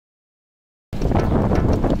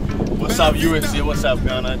up USA? What's up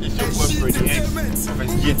Ghana? This your boy Freddie X of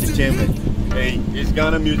SG Entertainment. Hey, it's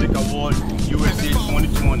Ghana Music Award USA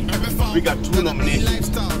 2020. We got 2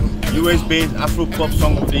 nominations. US based Afro Pop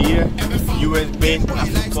Song of the Year, US based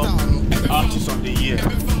Afro Pop Artist of the Year.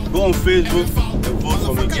 Go on Facebook and vote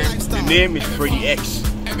for me. The name is Freddie X.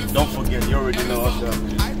 Don't forget, you already know us.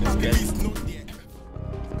 Let's get it.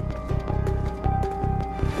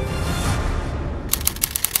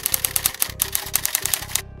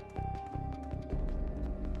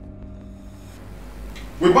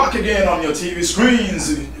 We're back again on your TV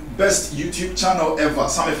screens. Best YouTube channel ever,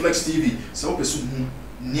 Sammy Flex TV. So,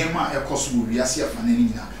 Niema Ekosu, we are here for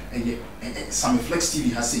Sammy Flex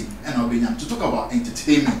TV has said, and I'll be to talk about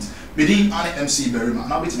entertainment. Medin and MC Berima,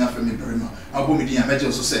 and I'll be to me Berima. I'll go media major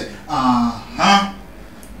also say, and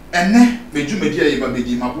then Meju Media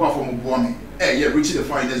Babidi, my boy from Boami. Hey, yeah, Richie the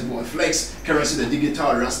finest boy, Flex, Currency the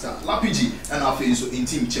digital Rasta, Lapiji, and our face so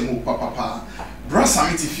intim Chemo Papa.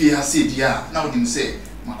 Brasamiti Fee has said, yeah, now him say,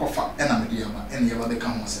 Makofa, and I'm and you ever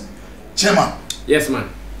become was Chairman. Yes, man.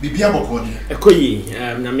 Bibia Bokodi. Ekoyi,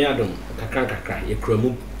 Namiadum, Kakra,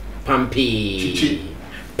 Yakromu, Pampi,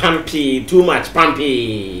 too much,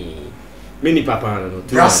 Pampi. Mini Papa,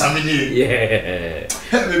 Brasamini. Yeah.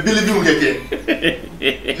 Believe you,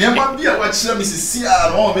 never be a watch Mrs.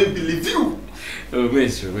 Sia, or maybe believe you. Oh,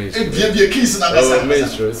 Mister. It be a kiss and oh,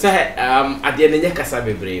 Mister. Say, at the end of the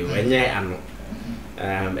Casabe,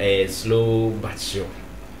 when a slow but sure.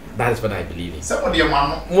 That's what I believe in. Somebody a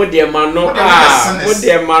man. What dear man, no. What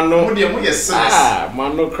dear man, no. What dear man,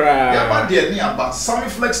 no cry. Yeah, dear near, but Sammy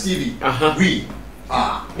Flex TV. We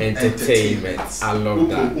are entertainment. I love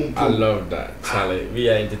that. I love that. Charlie, we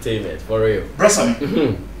are entertainment for real.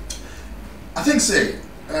 Brasami. I think say,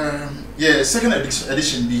 yeah, second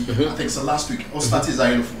edition B. I think so last week. Or started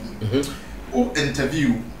xylophone. Who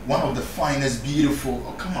interview one of the finest, beautiful,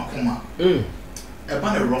 Okama. A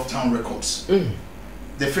band of Rough Town Records.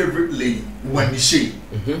 The favorite lady, Wendy Shea.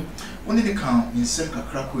 When they come in Senka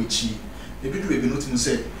Krakoichi, they be nothing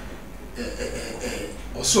say,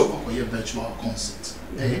 also a virtual concert.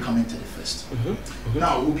 They come into the first.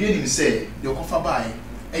 Now, we'll be able to say, the offer by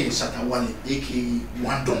a Shatta Wale, aka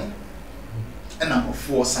One Don. And number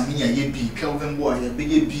 4, Sammy Yebi, Kelvin Boy, a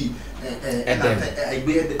big B, and I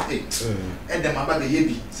bear the 8. And then my baby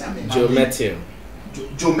Yebi, Sammy Joe Metal.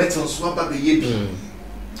 Joe Metal, Swabba Yebi.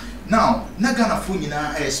 Now, Nagana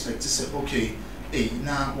Funina, I expect to say, okay,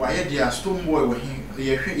 now, why dear Stone Boy were him,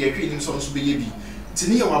 you're creating songs to be yebi.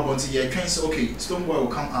 Tinia Wabonti, you're trying to say, okay, Stone Boy will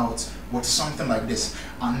come out with something like this.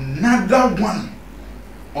 Another one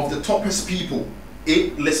of the toppest people,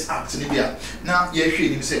 let's act in India. Now, you're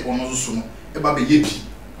creating, say, Onozuno, about the yebi,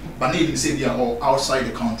 but need him say they are all outside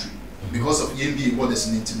the country because of Yembi, what is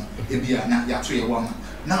in Intima, Ebia, Yatria Wama.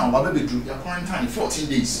 Now, Wababe drew your quarantine 14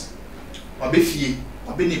 days. Wabefi.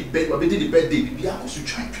 I been in bed, I did the birthday, be also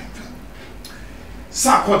trying.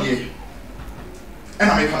 Sarkodie, and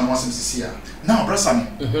I make one wants him to see her. Now, Brasami,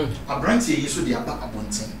 a brand here is so the abba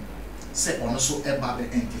abonting. Say also about the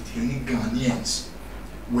entertaining Ghanaians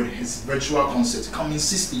with his virtual concert coming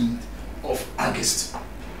 16th of August.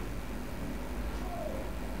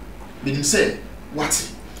 Did him say,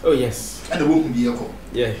 what? Oh, yes. And the woman be echo.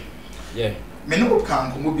 Yeah. Many of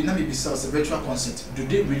can come be maybe besides a virtual concert. Do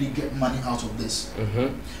they really get money out of this?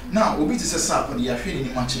 Now, Obi to say Sarkodie, are feeling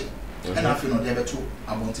in match, and I feel not able to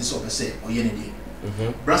about this or say or any day.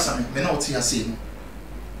 Brasami, me know what you are saying.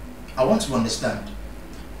 I want to understand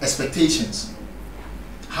expectations.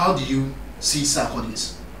 How do you see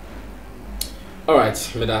Sarkodie's? All right,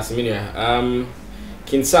 Medas Minia.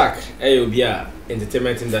 King Sark, Ayobia,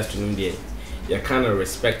 entertainment industry, you kind of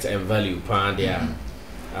respect and value pan there.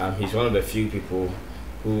 He's one of the few people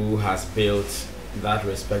who has built that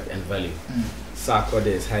respect and value. Sarkodie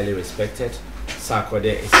is highly respected.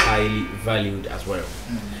 Sarkodie is highly valued as well.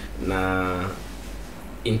 Now,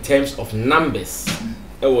 in terms of numbers,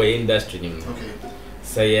 our industry,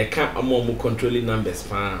 so you can't among controlling numbers.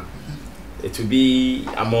 It will be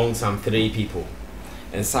among some 3 people,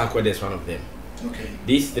 and Sarkodie is one of them.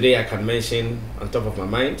 These 3 I can mention on top of my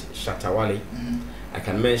mind: Shatta Wale. I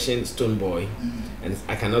can mention Stone Boy, and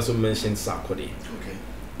I can also mention Sarkodie.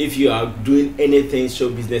 If you are doing anything show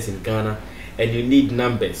business in Ghana and you need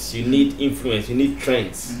numbers, you need influence, you need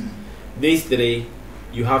trends, these 3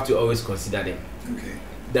 you have to always consider them.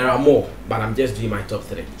 There are more, but I'm just doing my top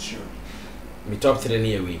 3. My top 3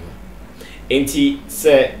 near we. Enti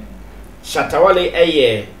say Shatta Wale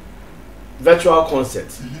a virtual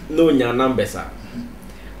concert, no numbers.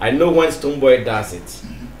 I know when Stone Boy does it,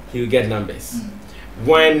 he will get numbers.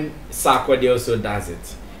 When Sarkodie also does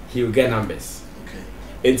it, he will get numbers.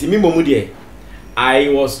 And to me, I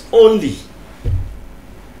was only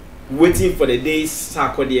waiting for the day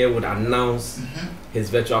Sarkodie would announce his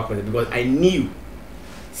virtual concert because I knew,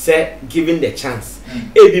 say, given the chance,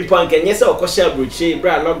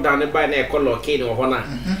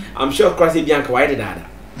 I'm sure Crossy Bianca why did that.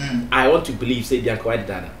 I want to believe say Bianca why did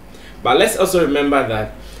that. But let's also remember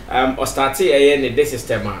that Ostati in the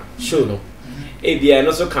system show no. ABI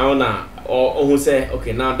also count or who say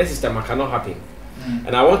okay now this system cannot happen.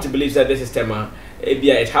 And I want to believe that this system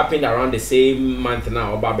ABI it happened around the same month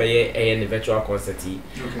now about the virtual concert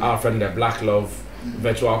from the Black Love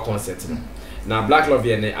virtual concert. Now Black Love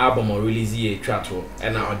and the album or release a track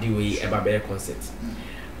and I'll do a concert.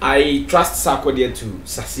 I trust Sarkodie to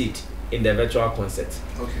succeed in the virtual concert.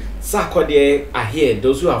 Okay. Sarkodie are here.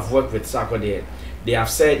 Those who have worked with Sarkodie, they have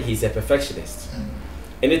said he's a perfectionist.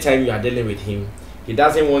 Anytime you are dealing with him, he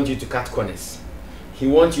doesn't want you to cut corners. He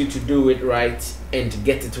wants you to do it right and to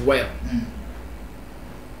get it well.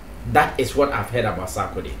 That is what I've heard about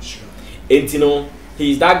Sarkodie. Sure. And you know,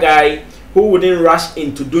 he's that guy who wouldn't rush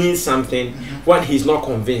into doing something when he's not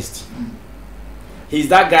convinced. He's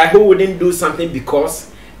that guy who wouldn't do something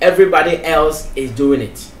because everybody else is doing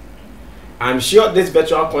it. I'm sure this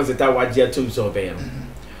virtual concert was here to survey.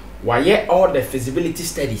 Why all the feasibility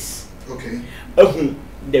studies? Okay.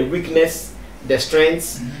 The weakness, the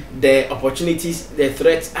strengths, the opportunities, the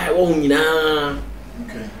threats. I want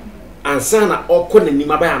okay. And Sana all couldn't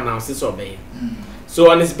announce survey. So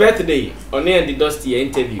on his birthday, on the Dusty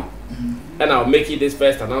interview, and I'll make you this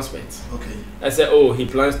first announcement. Okay. I said, oh, he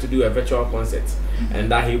plans to do a virtual concert, and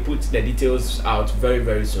that he'll put the details out very,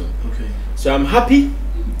 very soon. Okay. So I'm happy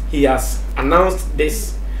he has announced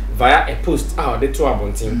this via a post. The tour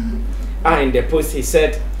bunting. In the post he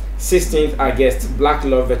said, 16th August Black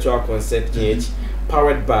Love virtual concert GH,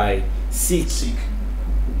 powered by Seek.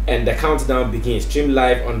 And the countdown begins. Stream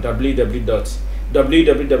live on www.seek.com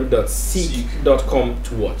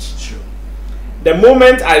to watch. Sure. The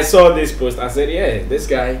moment I saw this post, I said, yeah, this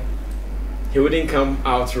guy, he wouldn't come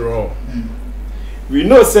out raw. We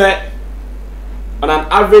know, sir, on an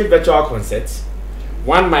average virtual concert,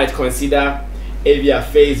 one might consider via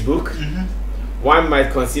Facebook, one might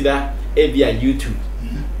consider via YouTube.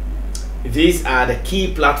 These are the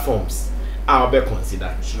key platforms I'll be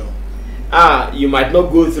considered. Sure. You might not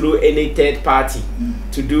go through any third party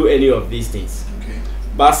to do any of these things. Okay.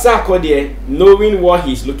 But Sarkodie, knowing what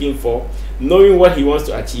he's looking for, knowing what he wants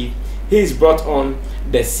to achieve, he's brought on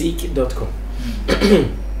the Seek.com.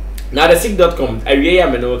 Now the Seek.com,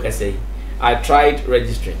 I tried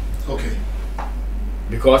registering. Okay.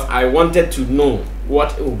 Because I wanted to know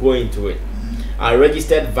what will go into it. I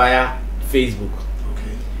registered via Facebook.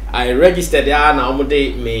 Okay. I registered there now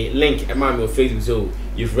may link my Facebook, so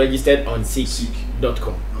you've registered on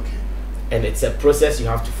Seek.com. Okay. And it's a process you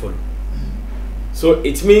have to follow. So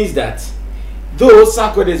it means that though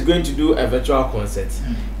Sarkodie is going to do a virtual concert,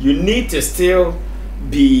 you need to still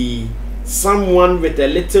be someone with a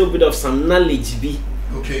little bit of some knowledge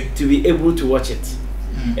to be able to watch it.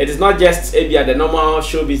 It is not just the normal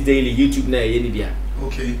Showbiz Daily YouTube na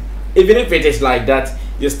okay. Even if it is like that,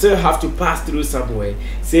 you still have to pass through somewhere.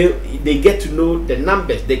 So they get to know the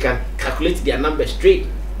numbers. They can calculate their numbers straight.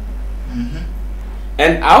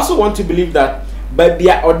 And I also want to believe that but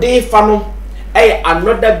or they funnel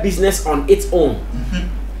another business on its own.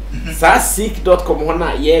 Seek.com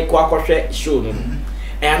show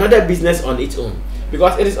another business on its own,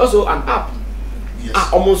 because it is also an app.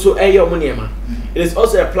 Yes. It is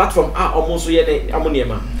also a platform.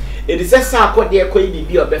 It is a Sarkodie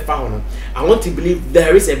I want to believe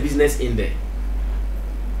there is a business in there.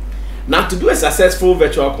 Now, to do a successful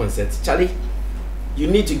virtual concert, Charlie, you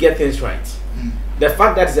need to get things right. The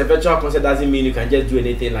fact that it's a virtual concert doesn't mean you can just do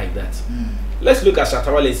anything like that. Let's look at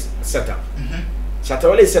Shatta Wale's setup. Shatta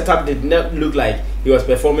Wale's setup did not look like he was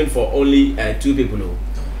performing for only 2 people. No.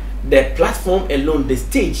 The platform alone, the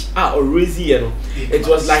stage, already, it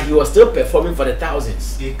was like he was still performing for the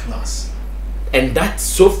thousands. A-class. And that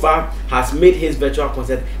so far has made his virtual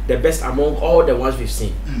concert the best among all the ones we've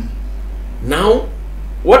seen. Now,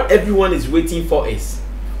 what everyone is waiting for is,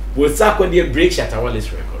 will Sarkodie break Shatta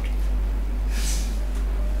Wale's record?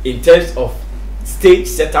 In terms of stage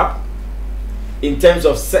setup, in terms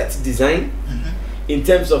of set design, in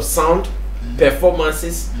terms of sound,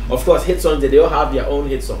 performances, of course, hit songs, they all have their own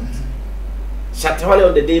hit songs. Shatta Wale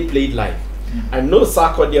on the day played live. I know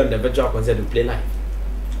Sarkodie on the virtual concert will play live.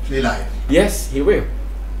 Play live? Yes, he will.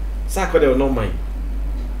 Sarkodie will not mind.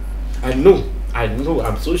 I know,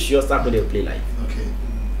 I'm so sure Sarkodie will play live. Okay.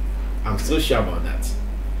 I'm so sure about that.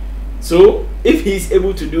 So, if he's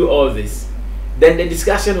able to do all this, then the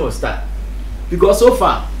discussion will start. Because so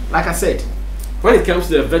far, like I said, when it comes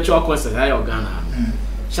to the virtual concert, I Ghana,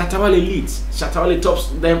 Shatta Wale leads, Shatta Wale tops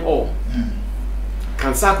them all.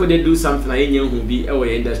 Can Sarkodie do something like any who be our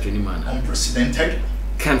industry man? Unprecedented.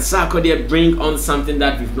 Can Sarkodie bring on something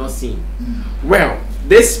that we've not seen? Well,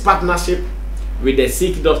 this partnership with the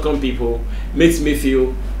Seek.com people makes me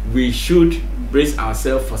feel we should brace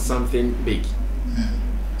ourselves for something big.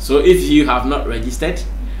 So if you have not registered,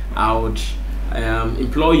 I would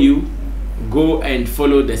implore you, go and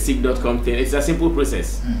follow the Seek.com thing. It's a simple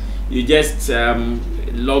process. You just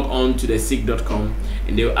log on to the Seek.com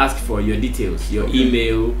and they'll ask for your details, your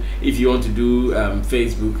email. If you want to do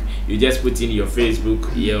Facebook, you just put in your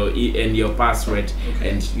Facebook, and your password,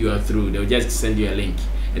 and you are through. They'll just send you a link,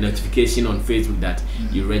 a notification on Facebook that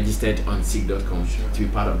you registered on Seek.com to be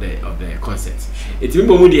part of the concert. It's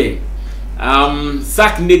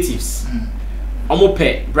Sark natives,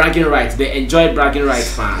 Omope bragging rights. They enjoy bragging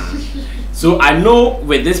rights, fan. So I know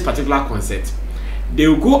with this particular concert, they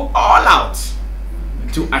will go all out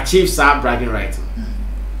to achieve Sark bragging rights,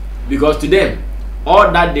 because to them,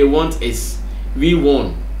 all that they want is we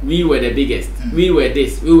won, we were the biggest, we were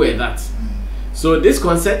this, we were that. So this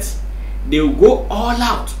concert, they will go all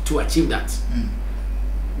out to achieve that.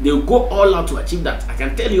 They will go all out to achieve that. I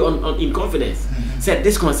can tell you in confidence. Said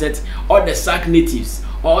this concert, all the Sark natives,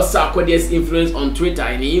 all Sarkodie's influence on Twitter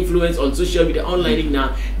and the influence on social media online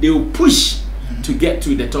now, they will push to get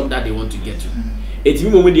to the top that they want to get to. It's me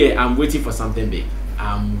moment there, I'm waiting for something big.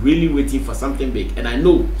 I'm really waiting for something big, and I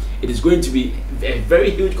know it is going to be a very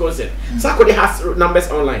huge concert. Sarkodie has numbers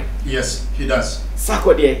online. Yes, he does.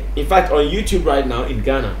 Sarkodie, in fact, on YouTube right now in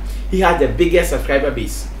Ghana, he has the biggest subscriber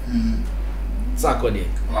base. Sarkodie.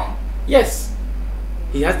 Wow. Yes,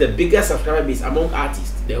 he has the biggest subscriber base among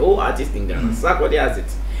artists, the whole artists in Ghana. Sarkodie has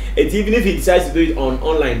it. And even if he decides to do it on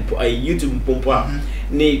online, YouTube,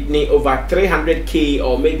 over 300k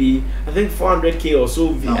or maybe I think 400k or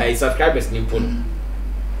so subscribers.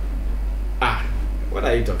 What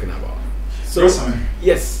are you talking about? So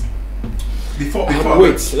yes. Before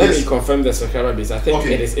wait, let me confirm the subscriber base. I think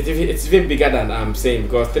it's even bigger than I'm saying,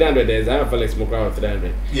 because 300 is I have flexxnewspaper of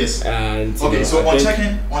 300. Yes. And so on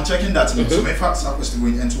checking that, so my facts are supposed to go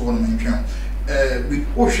into one of my with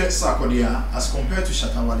Sarkodie as compared to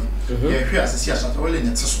Shatta Wale. Here as see Shatta Wale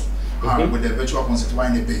in with the virtual concert why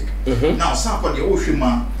in big. Now Sarkodie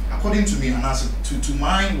according to me and as to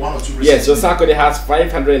mine one or two reasons. Yes, so Sarkodie has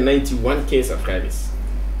 591k subscribers.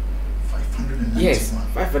 591. Yes,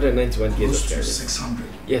 591k subscribers. 600.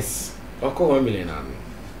 Yes. Oko 1 million.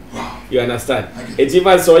 Wow. You understand? It's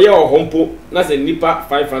even so you or hompo, that's a nipa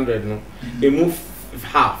 500 no. They move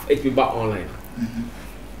half, it be back online.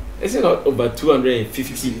 It's not over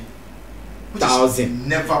 250,000.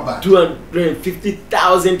 Never bad.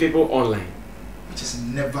 250,000 people online. Which is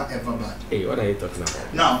never ever bad. Hey, what are you talking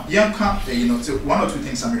about? Now, so one or two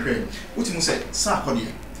things I'm hearing. What you say,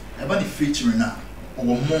 Sarkodie, about the featuring now or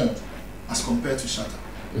more as compared to Shatta.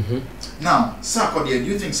 Now, Sarkodie,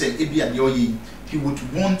 do you think say Ebi Adioyi he would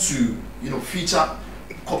want to feature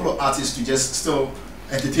a couple of artists to just still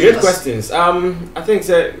entertain Great us? questions. I think it's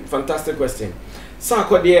a fantastic question.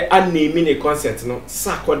 Sarkodie and naming a concert,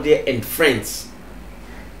 Sarkodie and Friends.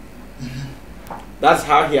 That's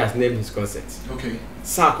how he has named his concert. Okay.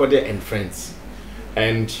 Sarkodie and Friends.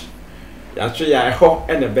 And actually, I hope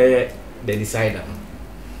and the decider.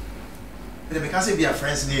 But because if you are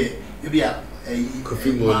friends, you be a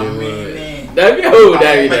Coffee No.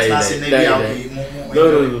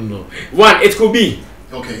 One, it could be.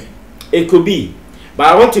 Okay. It could be. But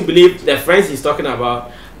I want to believe the friends he's talking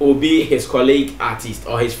about will be his colleague artist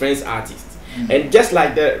or his friend's artist. And just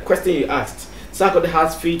like the question you asked, Sarkodie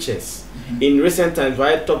has features in recent times,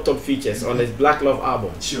 right? Top features on his Black Love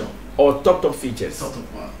album. Sure. Or top features.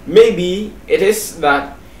 Maybe it is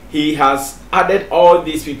that he has added all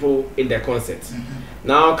these people in the concert.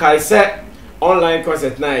 Now, Kai said online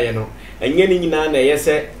concert now, and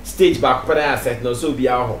stage back asset no so be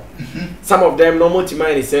our some of them normal to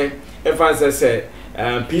mind say everyone say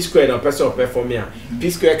P Square or person perform here. P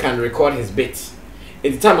Square can record his bits.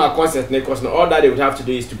 In the time our concert, all that they would have to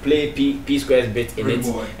do is to play P Square's bit in it,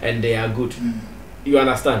 and they are good. You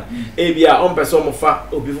understand? ABR on person of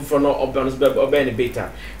fact, or before no or any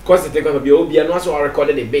beta. Concert take up your OBR, no so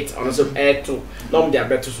recorded a bit on also air too. No, they are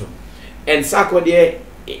better so. And Sarkodie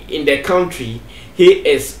in the country, he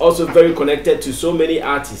is also very connected to so many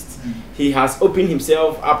artists. He has opened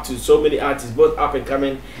himself up to so many artists, both up and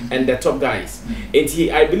coming and the top guys. And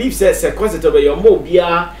he, I believe, says a concert over your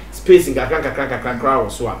mobile space in Kakra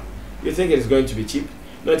or so. You think it is going to be cheap?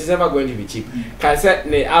 No, it is never going to be cheap. Can set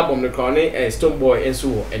the album the crown Stone Boy and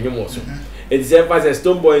so and you more so. It is ever as a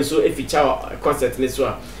Stone Boy and so if you chow concert this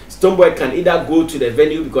one. Stonebwoy can either go to the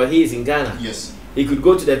venue because he is in Ghana. Yes. He could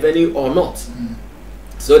go to the venue or not.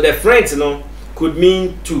 So the friends, could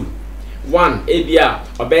mean two. One,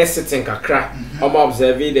 ABR, or best sitting kakra,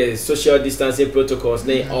 observing the social distancing protocols,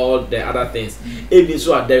 all the other things. Even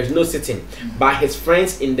so, there is no sitting. But his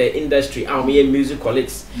friends in the industry, our music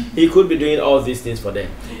colleagues, he could be doing all these things for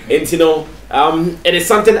them. And it is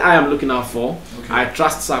something I am looking out for. I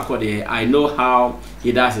trust Sarkodie. I know how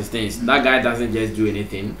he does his things. That guy doesn't just do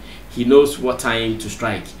anything. He knows what time to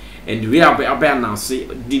strike. And we are now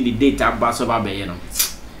the data bus of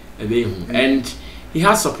and he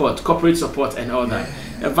has support, corporate support and all that.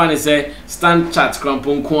 And finally say stand chat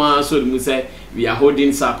crampon kwa so we say we are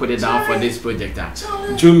holding Sarkodie down for this project.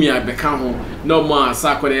 Jumia become no more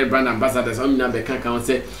Sarkodie brand ambassadors. Omina become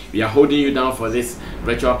say we are holding you down for this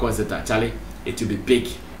virtual concert. Charlie, it will be big.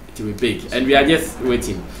 It will be big. And we are just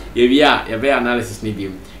waiting. If we are a very analysis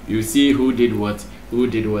medium, you see who did what,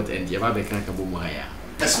 and you have become Kabumaya.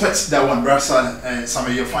 Expect that one, Brasa. Some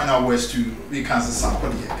of your final words to recancel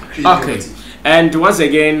Sarkodie. Okay. And once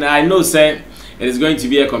again, I know, say, it is going to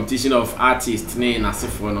be a competition of artists,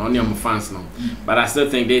 on your fans now. But I still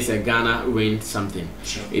think there's a Ghana win something.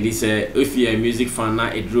 Sure. It is if you're a music fan,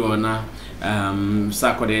 it drew on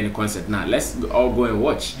Sarkodie in the concert now. Let's all go and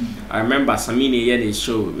watch. I remember Sammy in his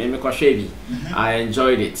show, I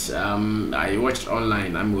enjoyed it. I watched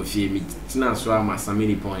online. I'm with you.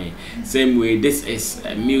 Same way, this is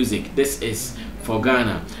music. This is for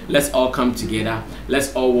Ghana. Let's all come together.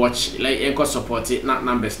 Let's all watch. Like support it. Not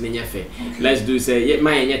numbers. Let's do say.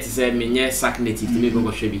 My yet say me Sark native to me go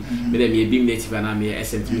shebi. Me dem be beam native and I'm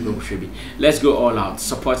SM to me go shebi. Let's go all out.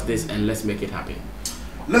 Support this and let's make it happen.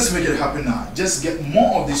 Let's make it happen now. Just get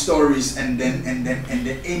more of the stories and then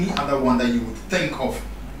any other one that you would think of.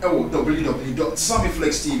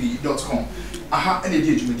 www.sammyflextv.com. Aha, any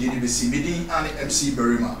day to me and MC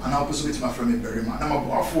Berima, and I'll also my friend Berima. I'm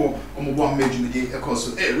a for one major media course.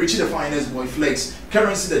 Richie the finest boy Flex,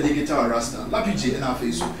 currency the digital rasta, Lappy J and our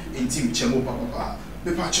face in Team Chemo Papa.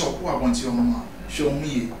 Be patch up, I want your mama. Show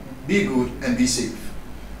me, be good and be safe.